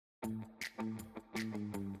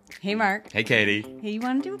Hey, Mark. Hey, Katie. Hey, you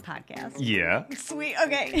want to do a podcast? Yeah. Sweet.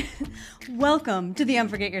 Okay. Welcome to the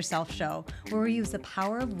Unforget Yourself show, where we use the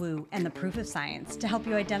power of woo and the proof of science to help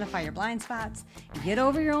you identify your blind spots, get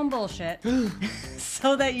over your own bullshit,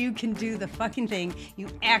 so that you can do the fucking thing you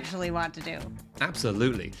actually want to do.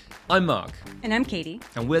 Absolutely. I'm Mark. And I'm Katie.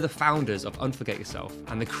 And we're the founders of Unforget Yourself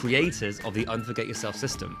and the creators of the Unforget Yourself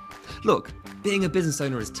system. Look, being a business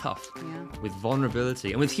owner is tough. Yeah. With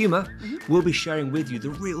vulnerability and with humor, we'll be sharing with you the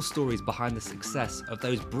real stories behind the success of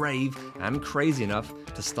those brave and crazy enough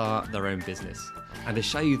to start their own business. And to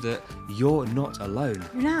show you that you're not alone.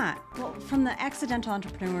 You're not. Well, from the accidental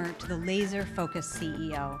entrepreneur to the laser-focused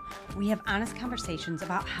CEO, we have honest conversations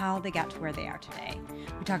about how they got to where they are today.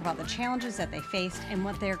 We talk about the challenges that they faced and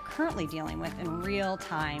what they're currently dealing with in real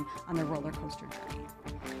time on their roller coaster journey.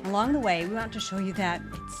 Along the way, we want to show you that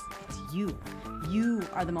it's you. You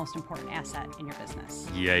are the most important asset in your business.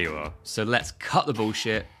 Yeah, you are. So let's cut the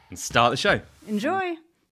bullshit and start the show. Enjoy.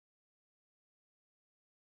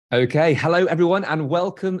 Okay, hello everyone and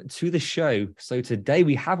welcome to the show. So today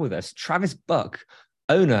we have with us Travis Buck,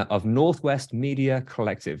 owner of Northwest Media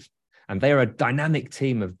Collective. And they are a dynamic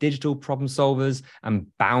team of digital problem solvers and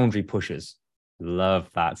boundary pushers. Love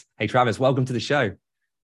that. Hey Travis, welcome to the show.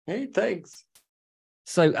 Hey, thanks.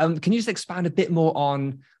 So can you just expand a bit more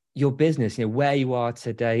on your business, where you are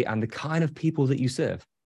today and the kind of people that you serve?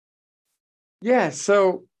 Yeah,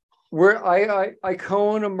 so I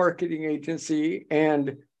co-own a marketing agency,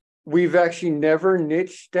 and we've actually never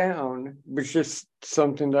niched down. It's just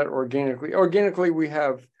something that organically we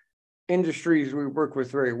have industries we work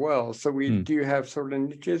with very well. So we do have sort of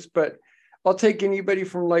niches, but I'll take anybody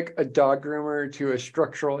from like a dog groomer to a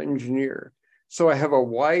structural engineer. So I have a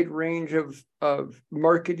wide range of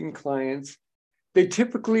marketing clients. They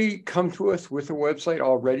typically come to us with a website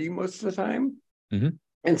already most of the time.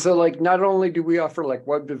 And so like, not only do we offer like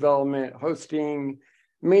web development, hosting,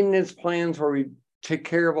 maintenance plans where we take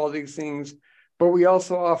care of all these things, but we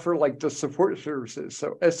also offer like the support services.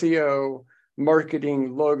 So SEO,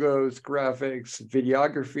 marketing, logos, graphics,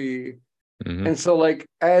 videography. And so like,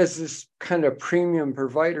 as this kind of premium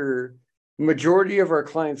provider, majority of our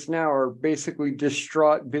clients now are basically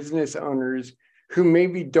distraught business owners who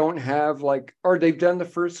maybe don't have or they've done the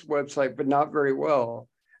first website, but not very well.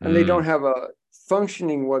 And they don't have a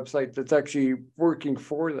functioning website that's actually working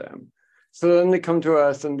for them. So then they come to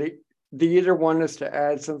us and they either want us to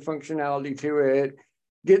add some functionality to it,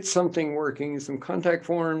 get something working, some contact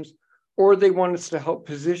forms, or they want us to help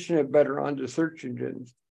position it better onto search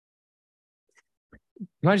engines.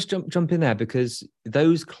 Can I just jump in there? Because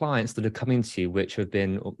those clients that are coming to you, which have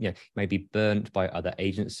been maybe burnt by other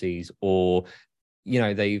agencies, or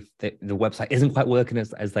the website isn't quite working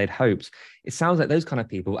as they'd hoped. It sounds like those kind of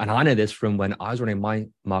people, and I know this from when I was running my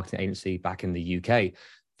marketing agency back in the UK,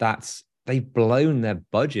 that they've blown their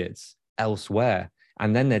budgets elsewhere,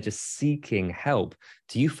 and then they're just seeking help.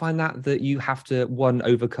 Do you find that you have to, one,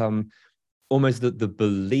 overcome almost the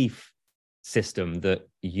belief system that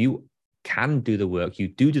you can do the work, you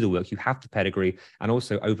do the work, you have the pedigree, and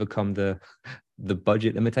also overcome the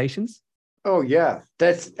budget limitations? Oh yeah,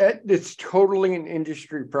 it's totally an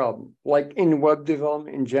industry problem, like in web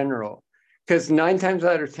development in general, because 9 times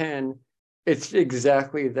out of 10, it's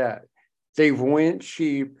exactly that. They've went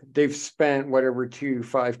cheap, they've spent whatever,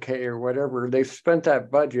 $5K or whatever, they've spent that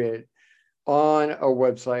budget on a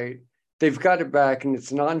website, they've got it back and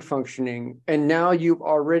it's non-functioning, and now you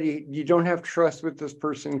don't have trust with this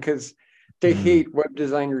person because they hate web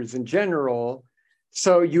designers in general.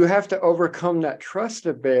 So you have to overcome that trust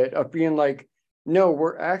a bit of being like, no,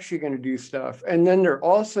 we're actually going to do stuff. And then they're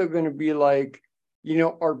also going to be like,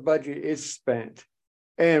 our budget is spent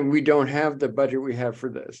and we don't have the budget we have for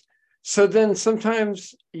this. So then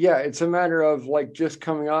sometimes, it's a matter of like just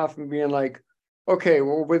coming off and being like, okay,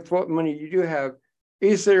 well, with what money you do have,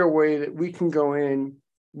 is there a way that we can go in,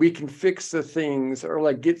 we can fix the things or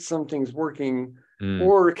like get some things working?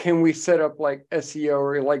 Or can we set up like SEO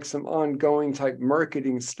or like some ongoing type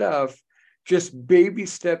marketing stuff, just baby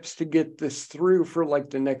steps to get this through for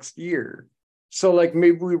like the next year? So like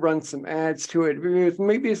maybe we run some ads to it.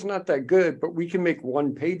 Maybe it's not that good, but we can make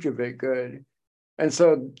one page of it good. And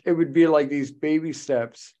so it would be like these baby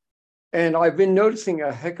steps. And I've been noticing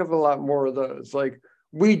a heck of a lot more of those. Like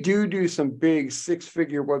we do some big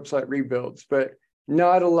 6-figure website rebuilds, but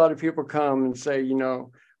not a lot of people come and say,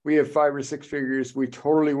 we have 5 or 6 figures. We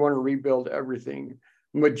totally want to rebuild everything.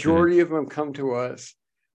 Majority of them come to us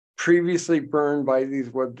previously burned by these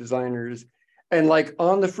web designers. And like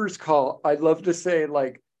on the first call, I'd love to say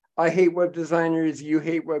like, I hate web designers. You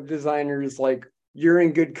hate web designers. Like you're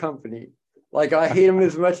in good company. Like I hate them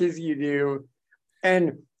as much as you do.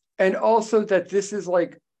 And And also that this is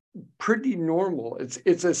like pretty normal.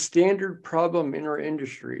 It's a standard problem in our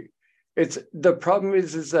industry. It's the problem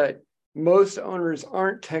is that most owners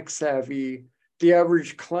aren't tech savvy. The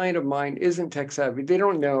average client of mine isn't tech savvy. They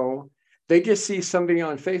don't know. They just see somebody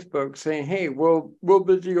on Facebook saying, hey, we'll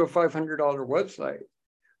build you a $500 website.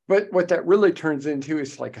 But what that really turns into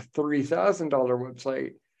is like a $3,000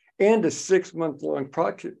 website and a 6-month-long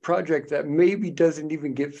project that maybe doesn't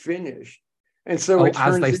even get finished. And so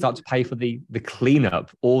as they start to pay for the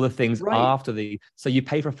cleanup, all the things after so you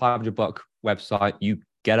pay for a $500 website, you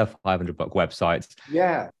get a $500 website.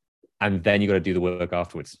 Yeah. And then you got to do the work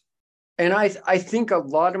afterwards. And I think a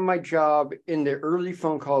lot of my job in the early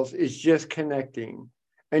phone calls is just connecting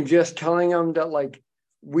and just telling them that, like,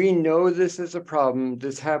 we know this is a problem.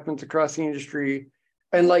 This happens across the industry.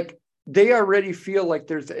 And like, they already feel like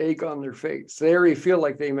there's egg on their face. They already feel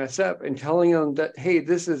like they mess up, and telling them that, hey,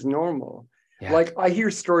 this is normal. Yeah. Like, I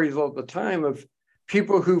hear stories all the time of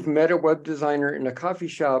people who've met a web designer in a coffee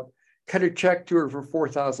shop, cut a check to her for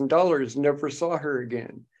 $4,000, never saw her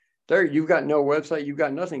again. There, you've got no website, you've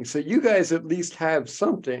got nothing. So you guys at least have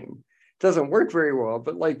something. It doesn't work very well,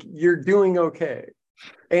 but like, you're doing okay.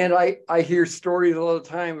 And I hear stories all the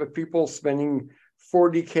time of people spending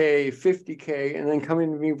 $40K, $50K, and then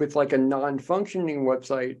coming to me with like a non-functioning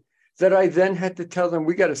website that I then had to tell them,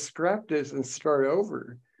 we got to scrap this and start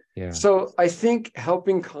over. Yeah. So I think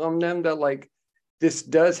helping calm them that, like, this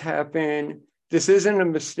does happen. This isn't a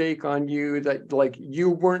mistake on you, that like, you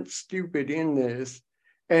weren't stupid in this,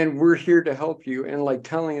 and we're here to help you. And like,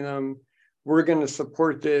 telling them, we're going to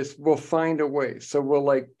support this. We'll find a way. So we'll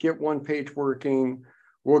like get one page working.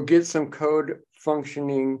 We'll get some code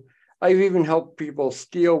functioning. I've even helped people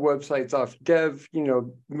steal websites off dev. You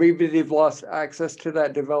know, maybe they've lost access to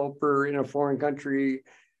that developer in a foreign country.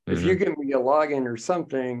 Mm-hmm. If you give me a login or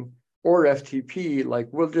something, or FTP, like,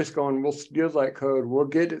 we'll just go and we'll steal that code. We'll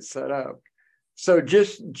get it set up. So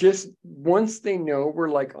just once they know we're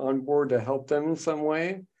like on board to help them in some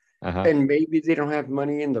way, and maybe they don't have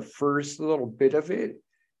money in the first little bit of it,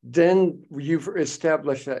 then you've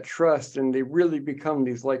established that trust, and they really become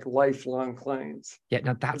these like lifelong clients. Yeah,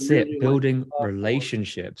 now that's really it, building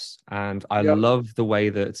relationships. And I love the way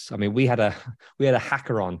that, I mean, we had a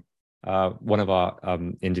hacker on one of our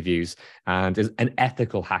interviews, and is an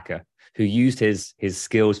ethical hacker who used his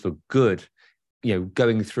skills for good, you know,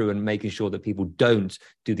 going through and making sure that people don't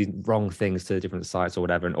do the wrong things to different sites or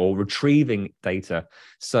whatever, or retrieving data.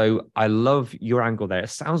 So I love your angle there. It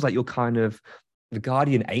sounds like you're kind of the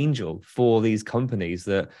guardian angel for these companies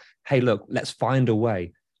that, hey, look, let's find a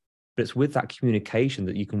way. But it's with that communication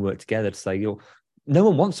that you can work together to say, no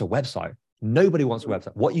one wants a website. Nobody wants a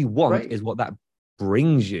website. What you want is what that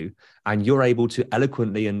brings you. And you're able to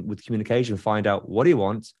eloquently and with communication find out what do you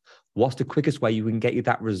want, what's the quickest way you can get you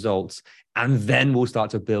that results, and then we'll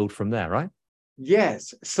start to build from there, right?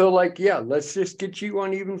 Yes. So like, yeah, let's just get you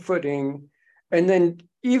on even footing. And then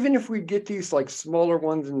even if we get these like smaller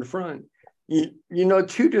ones in the front, you know,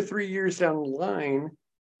 2 to 3 years down the line,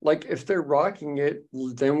 like if they're rocking it,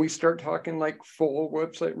 then we start talking like full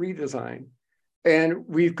website redesign. And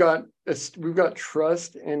we've got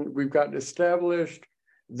trust, and we've got established,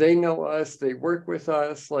 they know us, they work with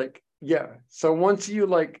us, like, yeah. So once you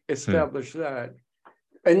like establish that,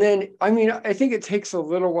 and then, I mean, I think it takes a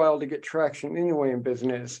little while to get traction anyway in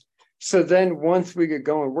business. So then once we get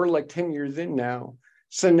going, we're like 10 years in now.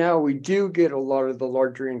 So now we do get a lot of the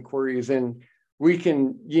larger inquiries, and we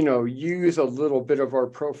can, you know, use a little bit of our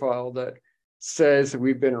profile that says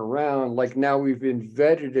we've been around. Like, now we've been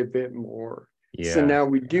vetted a bit more. Yeah. So now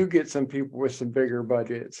we do get some people with some bigger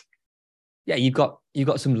budgets. Yeah, you've got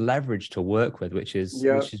some leverage to work with, which is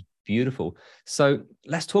beautiful. So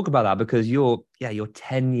let's talk about that, because you're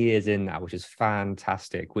 10 years in now, which is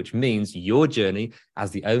fantastic, which means your journey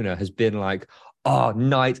as the owner has been like,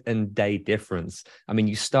 night and day difference. I mean,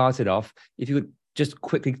 you started off, if you could just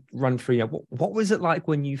quickly run through, what was it like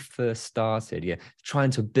when you first started? Yeah,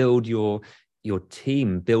 trying to build your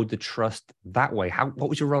team, build the trust that way. What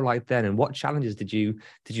was your role like then, and what challenges did you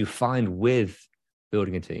find with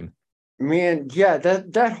building a team? Man, yeah,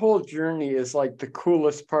 that whole journey is like the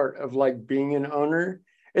coolest part of like being an owner.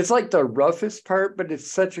 It's like the roughest part, but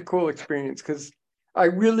it's such a cool experience, because I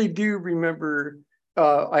really do remember.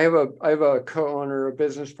 I have a co-owner, a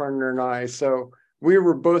business partner, and I. So we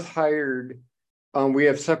were both hired. We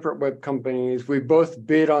have separate web companies. We both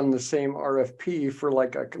bid on the same RFP for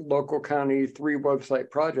like a local county 3-website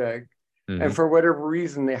project. Mm-hmm. And for whatever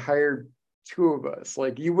reason, they hired 2 of us.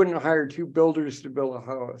 Like, you wouldn't hire 2 builders to build a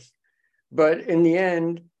house. But in the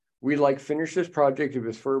end, we like finished this project. It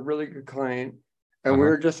was for a really good client. And we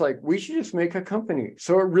were just like, we should just make a company.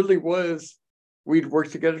 So it really was, we'd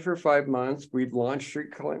worked together for 5 months. We'd launched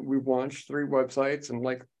we launched 3 websites and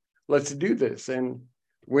like, let's do this. And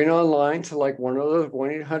went online to like one of those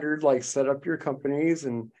 1-800, like set up your companies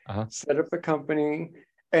and set up a company.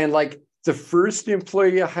 And like the first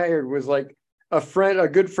employee I hired was like a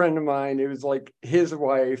good friend of mine. It was like his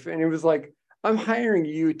wife. And it was like, I'm hiring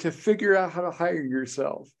you to figure out how to hire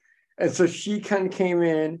yourself. And so she kind of came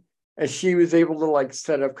in and she was able to like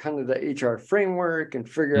set up kind of the HR framework and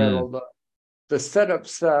figure out all the setup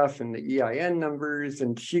stuff and the EIN numbers.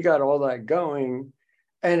 And she got all that going.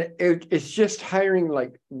 And it's just hiring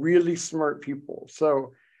like really smart people.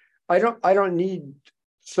 So I don't need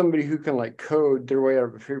somebody who can like code their way out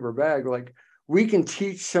of a paper bag. Like we can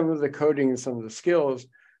teach some of the coding and some of the skills,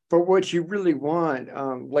 but what you really want,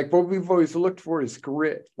 like what we've always looked for is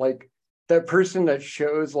grit. Like that person that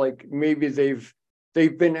shows like maybe they've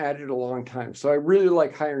been at it a long time. So I really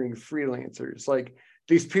like hiring freelancers, like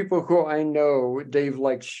these people who I know they've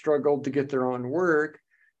like struggled to get their own work.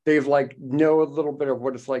 They've like know a little bit of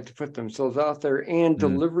what it's like to put themselves out there and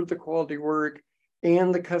deliver the quality work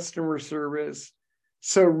and the customer service.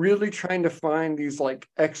 So really trying to find these like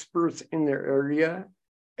experts in their area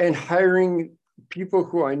and hiring people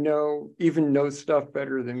who I know even know stuff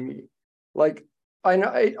better than me. Like I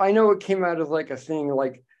know it came out as like a thing,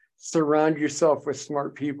 like surround yourself with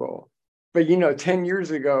smart people. But 10 years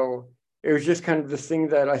ago, it was just kind of this thing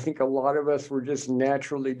that I think a lot of us were just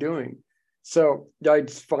naturally doing. So I'd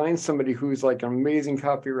find somebody who's like an amazing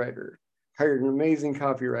copywriter, hired an amazing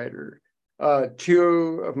copywriter.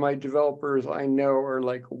 2 of my developers I know are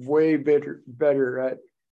like way better at,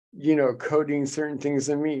 coding certain things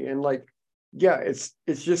than me. And like, yeah, it's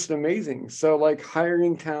just amazing. So like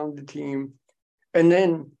hiring talented team. And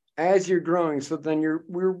then as you're growing, so then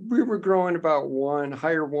we were growing about 1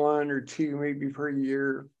 or 2 maybe per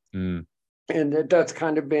year. And that's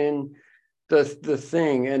kind of been the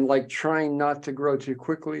thing, and like trying not to grow too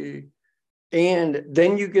quickly. And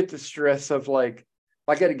then you get the stress of like,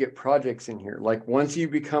 I got to get projects in here. Like once you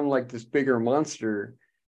become like this bigger monster,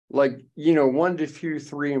 like, 1 to 2,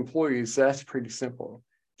 3 employees, that's pretty simple.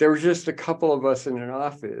 There was just a couple of us in an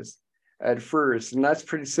office at first, and that's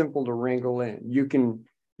pretty simple to wrangle in. You can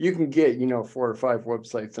get, 4 or 5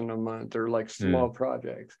 websites in a month or like small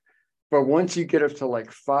projects. But once you get up to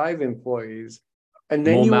like 5 employees, and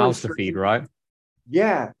then more you mouths to feed, right?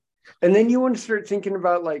 Yeah. And then you want to start thinking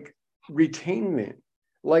about like retainment.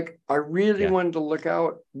 Like I really wanted to look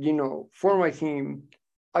out, for my team.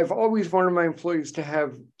 I've always wanted my employees to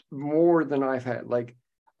have more than I've had. Like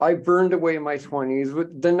I burned away my 20s.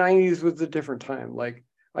 With the 90s was a different time. Like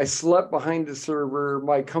I slept behind the server.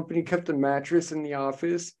 My company kept a mattress in the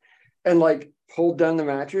office and like pulled down the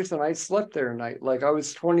mattress, and I slept there at night. Like I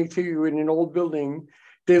was 22 in an old building.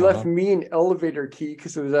 They left me an elevator key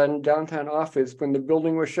because it was at a downtown office. When the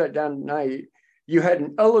building was shut down at night, you had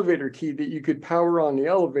an elevator key that you could power on the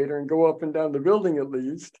elevator and go up and down the building at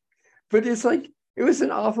least. But it's like, it was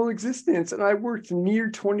an awful existence. And I worked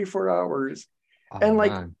near 24 hours. And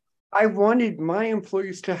like, I wanted my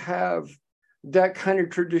employees to have that kind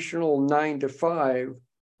of traditional 9 to 5,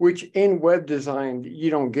 which in web design,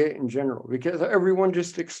 you don't get in general, because everyone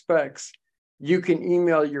just expects you can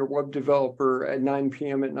email your web developer at 9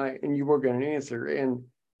 p.m. at night and you will get an answer. And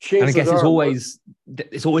I guess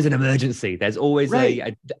it's always an emergency. There's always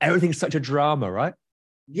everything's such a drama, right?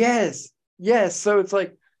 Yes. So it's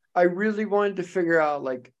like, I really wanted to figure out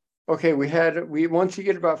like, okay, once you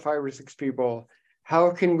get about 5 or 6 people,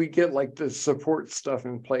 how can we get like the support stuff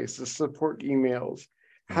in place, the support emails?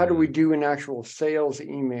 How do we do an actual sales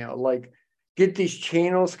email? Like, get these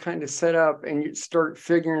channels kind of set up, and you start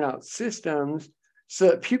figuring out systems so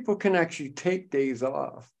that people can actually take days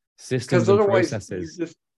off. Systems and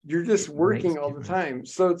processes. You're just working all the time.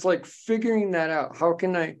 So it's like figuring that out. How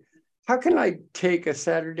can I take a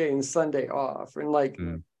Saturday and Sunday off? And like,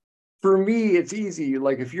 for me, it's easy.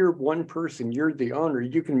 Like if you're one person, you're the owner,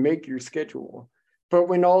 you can make your schedule. But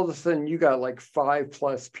when all of a sudden you got like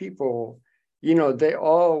 5+ people, they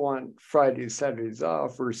all want Fridays, Saturdays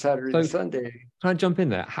off, or Saturday, Sunday. Can I jump in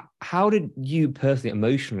there? How did you personally,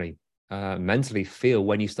 emotionally, mentally feel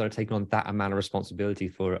when you started taking on that amount of responsibility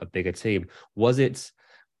for a bigger team? Was it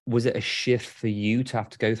a shift for you to have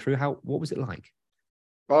to go through? What was it like?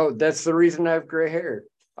 Oh, that's the reason I have gray hair.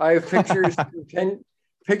 I have pictures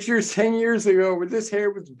 10 years ago where this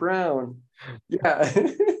hair was brown. Yeah.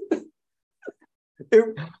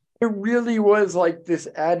 It really was like this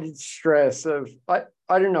added stress of, I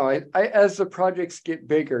don't know, I as the projects get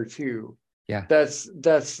bigger too, that's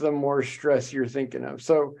the more stress you're thinking of.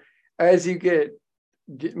 So as you get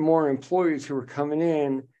more employees who are coming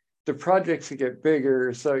in, the projects get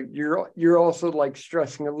bigger. So you're also like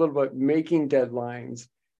stressing a little bit, making deadlines.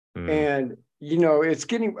 And, it's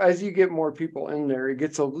getting, as you get more people in there, it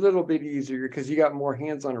gets a little bit easier because you got more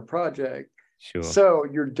hands on a project. Sure. So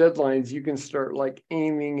your deadlines, you can start like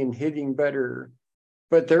aiming and hitting better.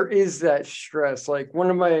 But there is that stress. Like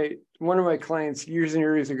one of my clients years and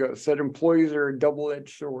years ago said employees are a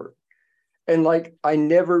double-edged sword. And like I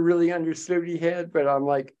never really understood what he had, but I'm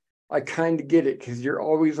like, I kind of get it because you're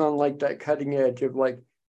always on like that cutting edge of like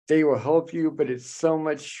they will help you, but it's so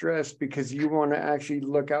much stress because you want to actually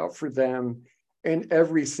look out for them in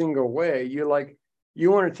every single way. You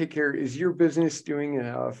want to take care, is your business doing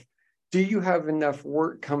enough? Do you have enough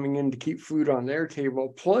work coming in to keep food on their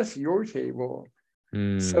table plus your table?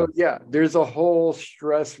 So yeah, there's a whole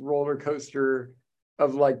stress roller coaster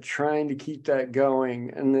of like trying to keep that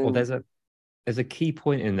going. And then there's a key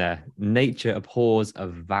point in there. Nature abhors a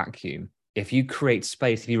vacuum. If you create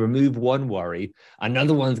space, if you remove one worry,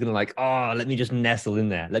 another one's going to like, oh, let me just nestle in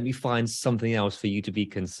there. Let me find something else for you to be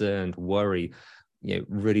concerned, worry,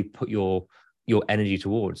 really put your energy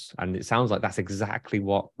towards. And it sounds like that's exactly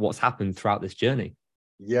what's happened throughout this journey.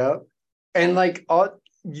 Yep. And like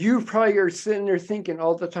you probably are sitting there thinking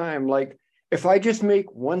all the time, like, if I just make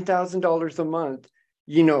 $1,000 a month,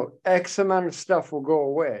 X amount of stuff will go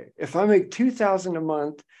away. If I make $2,000 a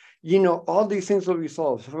month, all these things will be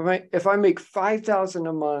solved. If I make $5,000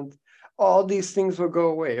 a month, all these things will go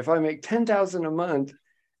away. If I make $10,000 a month,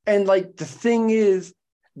 and like the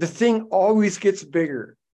thing always gets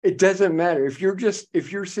bigger. It doesn't matter if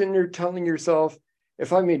you're sitting there telling yourself,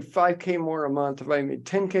 if I made 5K more a month, if I made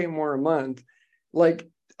 10K more a month, like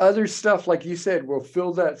other stuff, like you said, will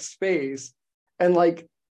fill that space. And like,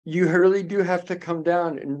 you really do have to come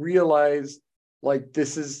down and realize, like,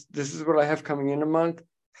 this is what I have coming in a month.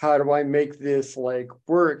 How do I make this like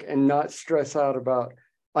work and not stress out about,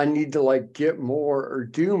 I need to like get more or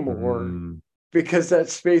do more because that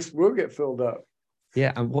space will get filled up.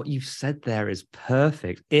 Yeah. And what you've said there is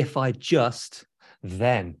perfect. If I just have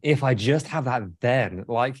that, then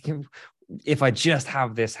like, if I just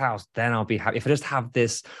have this house, then I'll be happy. If I just have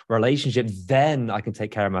this relationship, then I can take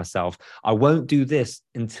care of myself. I won't do this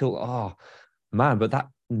until, oh man, but that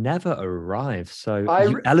never arrives. So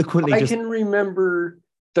you eloquently I can remember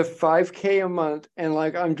the 5K a month and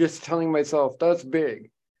like, I'm just telling myself that's big.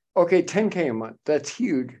 Okay, 10K a month, that's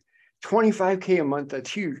huge. 25K a month, that's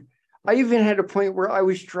huge. I even had a point where I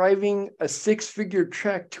was driving a 6-figure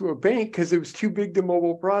check to a bank because it was too big to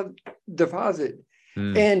mobile deposit.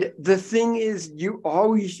 And the thing is,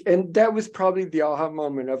 and that was probably the aha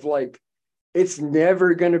moment of like, it's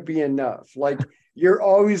never going to be enough. Like, you're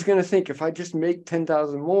always going to think, if I just make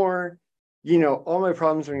 10,000 more, all my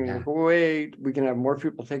problems are going to go away. We can have more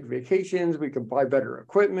people take vacations. We can buy better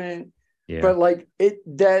equipment. Yeah. But like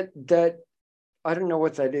that, I don't know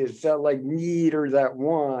what that is, that like need or that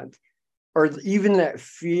want, or even that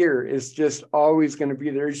fear is just always going to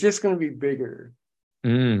be there. It's just going to be bigger.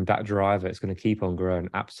 That driver, it's going to keep on growing.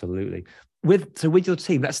 Absolutely. With your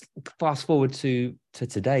team, let's fast forward to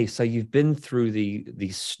today. So you've been through the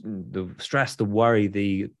stress, the worry,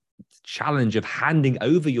 the challenge of handing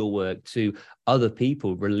over your work to other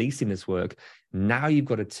people, releasing this work. Now you've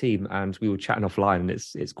got a team, and we were chatting offline, and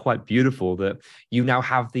it's quite beautiful that you now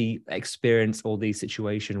have the experience or the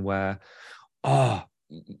situation where,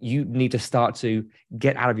 you need to start to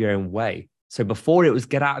get out of your own way. So before it was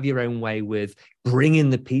get out of your own way with bring in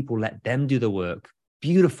the people, let them do the work.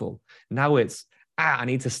 Beautiful. Now it's, I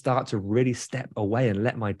need to start to really step away and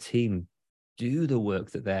let my team do the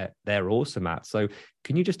work that they're awesome at. So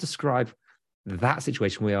can you just describe that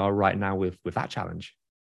situation we are right now with that challenge?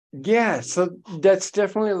 Yeah. So that's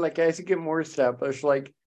definitely like, as you get more established,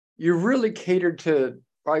 like you really catered to,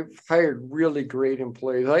 I've hired really great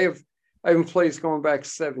employees. I have employees going back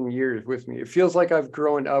 7 years with me. It feels like I've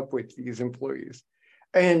grown up with these employees,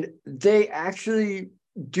 and they actually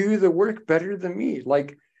do the work better than me.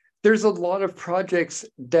 Like, there's a lot of projects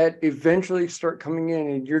that eventually start coming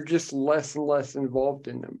in and you're just less and less involved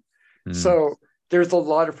in them. So there's a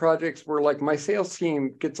lot of projects where like my sales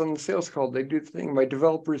team gets on the sales call, they do the thing, my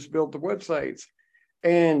developers build the websites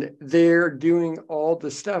and they're doing all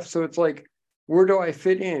the stuff. So it's like, where do I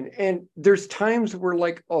fit in? And there's times where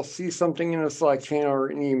like, I'll see something in a Slack channel or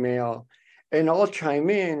an email and I'll chime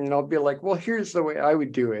in and I'll be like, well, here's the way I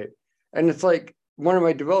would do it. And it's like, one of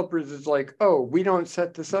my developers is like, oh, we don't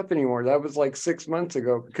set this up anymore. That was like 6 months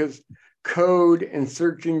ago because code and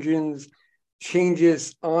search engines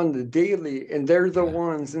changes on the daily, and they're the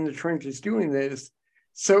ones in the trenches doing this.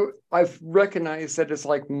 So I've recognized that it's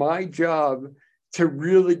like my job to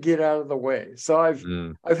really get out of the way. So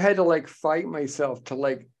Mm. I've had to like fight myself to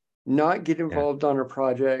like not get Yeah. involved on a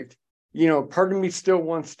project. You know, part of me still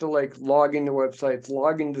wants to like log into websites,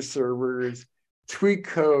 log into servers, tweak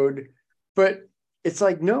code, but it's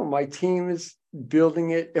like, no, my team is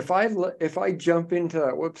building it. If I jump into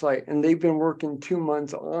that website and they've been working 2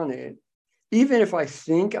 months on it, even if I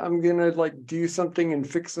think I'm gonna like do something and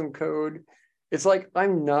fix some code, it's like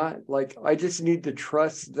I'm not. Like I just need to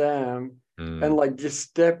trust them and Mm. like just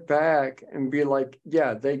step back and be like,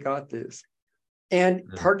 yeah, they got this. And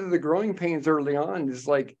Mm. part of the growing pains early on is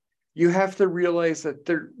like you have to realize that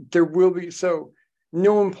there will be, so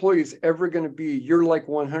no employee is ever going to be, you're like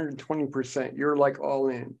 120%, you're like all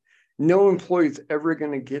in. No employee is ever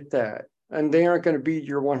going to get that. And they aren't going to be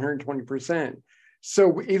your 120%.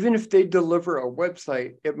 So even if they deliver a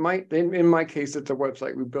website, it might, in my case, it's a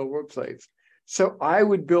website. We build websites. So I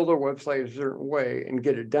would build a website a certain way and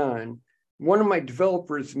get it done. One of my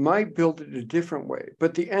developers might build it a different way,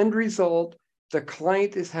 but the end result, the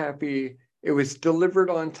client is happy, it was delivered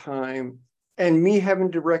on time, and me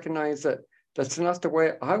having to recognize that that's not the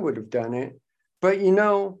way I would have done it. But you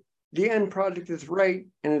know, the end product is right,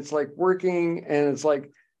 and it's like working, and it's like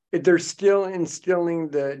they're still instilling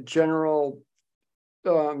the general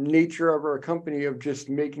nature of our company of just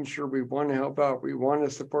making sure we want to help out, we want to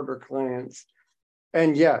support our clients.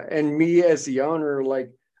 And yeah, and me as the owner, like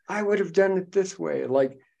I would have done it this way,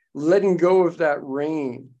 like letting go of that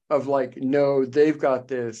reign of like, no, they've got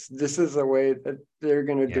this. This is the way that they're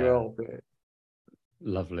going to Yeah. develop it.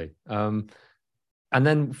 Lovely. And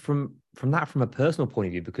then from a personal point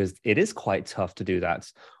of view, because it is quite tough to do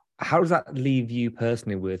that, how does that leave you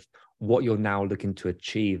personally with what you're now looking to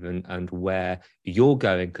achieve and where you're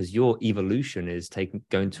going? Because your evolution is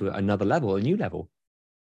going to another level, a new level.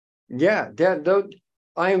 Yeah,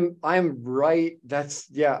 I'm right.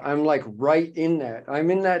 I'm like right in that.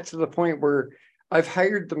 I'm in that to the point where I've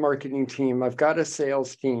hired the marketing team. I've got a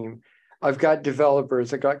sales team. I've got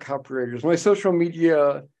developers. I've got copywriters. My social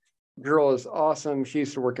media girl is awesome. She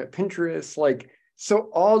used to work at Pinterest. Like, so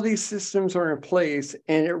all these systems are in place,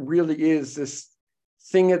 and it really is this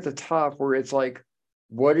thing at the top where it's like,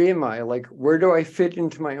 what am I? Like, where do I fit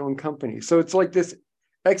into my own company? So it's like this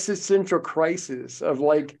existential crisis of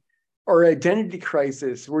like, or identity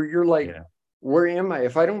crisis where you're like, Yeah. where am I?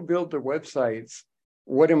 If I don't build the websites,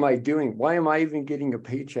 what am I doing? Why am I even getting a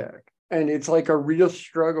paycheck? And it's like a real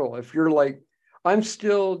struggle. If you're like, I'm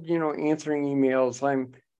still, you know, answering emails.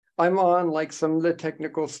 I'm on like some of the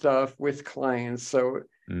technical stuff with clients. So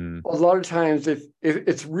Mm. a lot of times if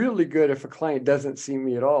it's really good if a client doesn't see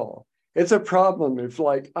me at all. It's a problem if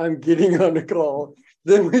like I'm getting on a call,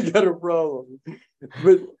 then we got a problem.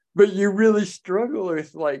 But but you really struggle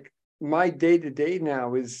with like my day-to-day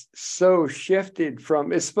now is so shifted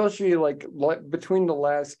from, especially like between the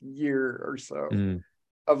last year or so, Mm.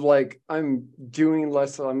 of like I'm doing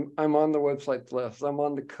less, I'm on the website less, I'm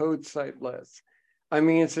on the code site less. I'm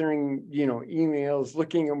answering, you know, emails,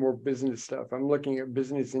 looking at more business stuff. I'm looking at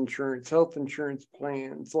business insurance, health insurance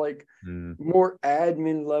plans, like Mm. more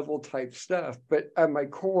admin level type stuff. But at my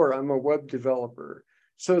core, I'm a web developer.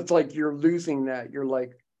 So it's like you're losing that. You're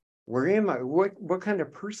like, where am I? What kind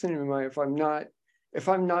of person am I if I'm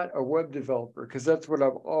not a web developer? Because that's what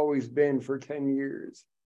I've always been for 10 years.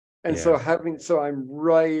 And so Yeah. I'm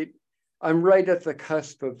right at the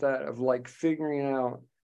cusp of that, of like figuring out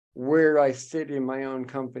where I sit in my own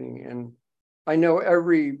company. And I know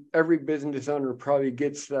every business owner probably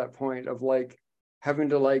gets to that point of like having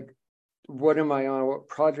to like, what am I on? What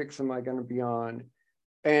projects am I going to be on?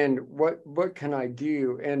 And what can I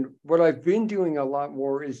do? And what I've been doing a lot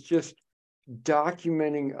more is just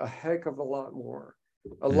documenting a heck of a lot more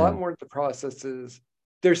Mm. of the processes.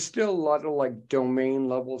 There's still a lot of like domain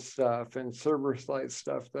level stuff and server side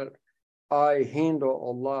stuff that I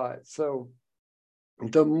handle a lot. So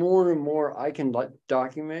the more and more I can like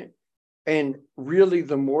document, and really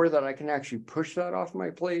the more that I can actually push that off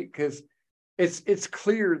my plate, because it's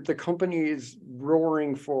clear the company is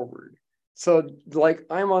roaring forward. So like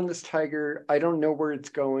I'm on this tiger, I don't know where it's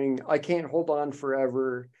going. I can't hold on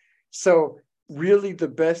forever. So really the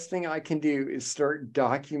best thing I can do is start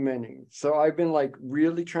documenting. So I've been like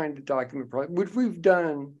really trying to document, which we've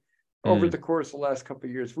done over Mm. the course of the last couple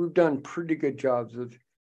of years. We've done pretty good jobs of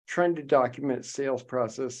trying to document sales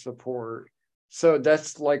process support. So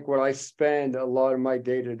that's like what I spend a lot of my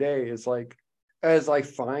day to day is like, as I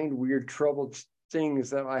find weird troubled things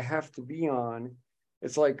that I have to be on,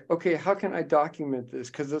 it's like, okay, how can I document this?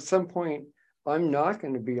 Because at some point I'm not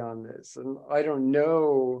going to be on this, and I don't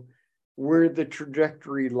know where the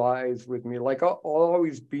trajectory lies with me. Like I'll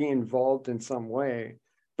always be involved in some way,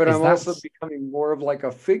 but I'm also becoming more of like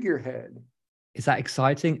a figurehead. Is that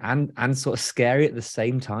exciting and sort of scary at the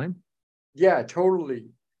same time? Yeah, totally.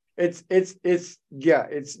 It's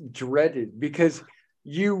dreaded because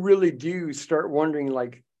you really do start wondering,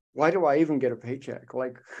 like, why do I even get a paycheck?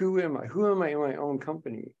 Like, who am I? Who am I in my own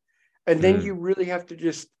company? And then you really have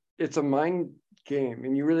to it's a mind game,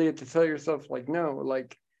 and you really have to tell yourself, like, no,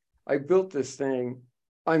 like, I built this thing.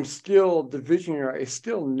 I'm still the visionary. I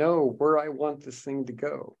still know where I want this thing to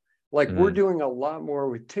go. Like, we're doing a lot more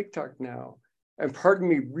with TikTok now. And part of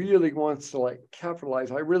me really wants to like capitalize.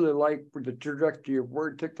 I really like the trajectory of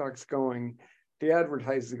where TikTok's going, the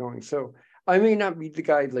advertising going. So I may not be the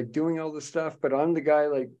guy like doing all this stuff, but I'm the guy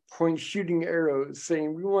like shooting arrows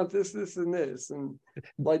saying, we want this, this, and this. And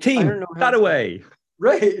like, team, I don't know how that away.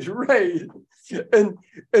 Right. And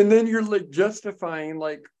then you're like justifying,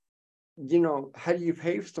 like, you know, how do you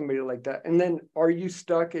pay somebody like that? And then are you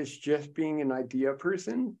stuck as just being an idea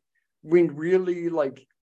person when really, like,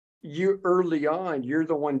 you early on, you're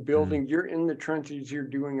the one building, you're in the trenches, you're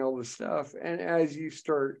doing all the stuff. And as you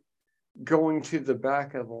start going to the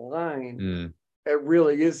back of the line, it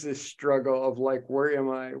really is this struggle of like, where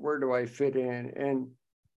am I? Where do I fit in? And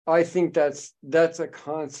I think that's a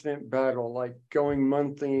constant battle, like going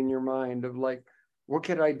monthly in your mind of like, what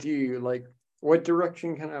could I do? Like, what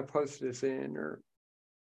direction can I post this in? Or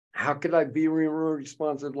how could I be more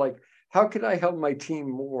responsive? Like, how could I help my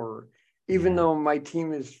team more? Even though my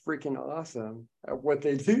team is freaking awesome at what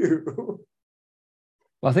they do.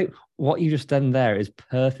 Well, I think what you just done there is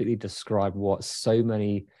perfectly describe what so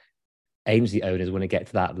many agency owners, when they get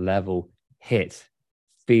to that level, hit,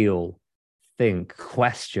 feel, think,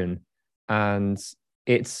 question. And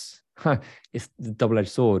it's the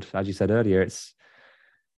double-edged sword, as you said earlier. It's,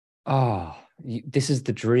 this is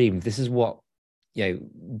the dream. This is what, you know,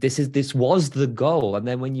 this was the goal. And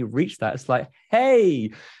then when you reach that, it's like,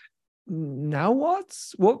 hey, now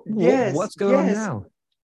what's going on now?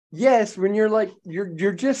 Yes, when you're like,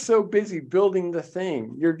 you're just so busy building the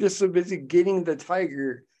thing, you're just so busy getting the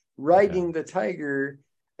tiger, riding the tiger,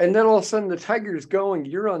 and then all of a sudden the tiger's going,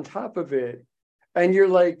 you're on top of it, and you're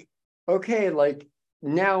like, okay, like,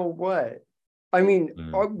 now what? I mean,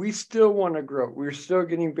 we still want to grow, we're still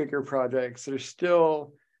getting bigger projects, there's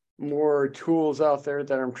still more tools out there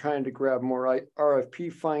that I'm trying to grab, more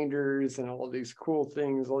RFP finders and all these cool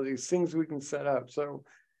things, all these things we can set up. So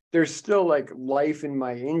there's still like life in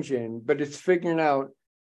my engine, but it's figuring out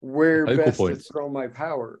where best to throw my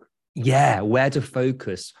power. Yeah, where to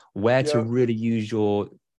focus, where to really use your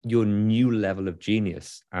new level of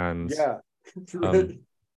genius. And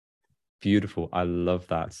beautiful. I love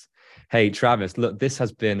that. Hey, Travis, look, this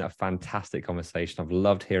has been a fantastic conversation. I've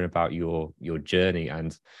loved hearing about your journey,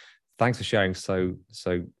 and thanks for sharing so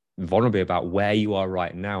vulnerably about where you are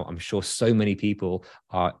right now. I'm sure so many people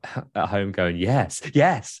are at home going, yes,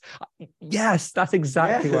 that's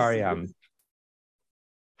exactly where I am.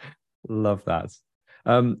 Love that.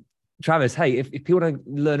 Travis, hey, if people want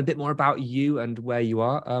to learn a bit more about you and where you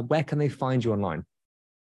are, where can they find you online?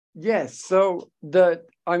 Yes. So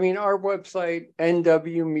our website,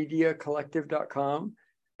 nwmediacollective.com.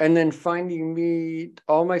 And then finding me,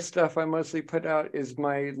 all my stuff I mostly put out is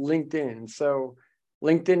my LinkedIn. So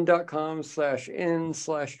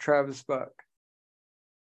linkedin.com/in/Travis Buck.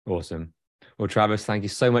 Awesome. Well, Travis, thank you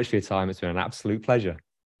so much for your time. It's been an absolute pleasure.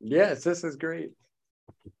 Yes, this is great.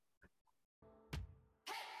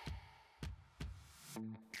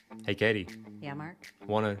 Hey, Katie. Yeah, Mark?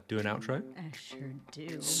 Want to do an outro? I sure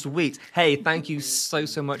do. Sweet. Hey, thank you so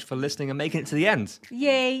much for listening and making it to the end.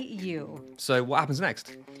 Yay, you. So what happens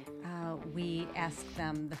next? We ask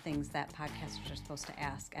them the things that podcasters are supposed to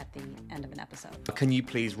ask at the end of an episode. Can you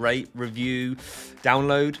please rate, review,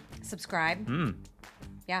 download? Subscribe.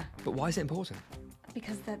 Yeah. But why is it important?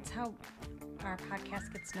 Because that's how our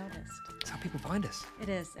podcast gets noticed. It's how people find us. It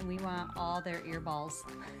is, and we want all their earballs.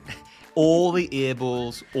 All the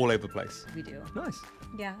earballs all over the place. We do. Nice.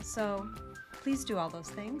 Yeah, so please do all those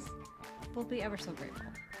things. We'll be ever so grateful.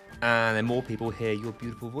 And then more people hear your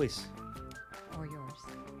beautiful voice. Or yours.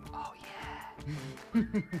 Oh, yeah.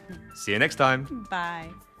 See you next time. Bye.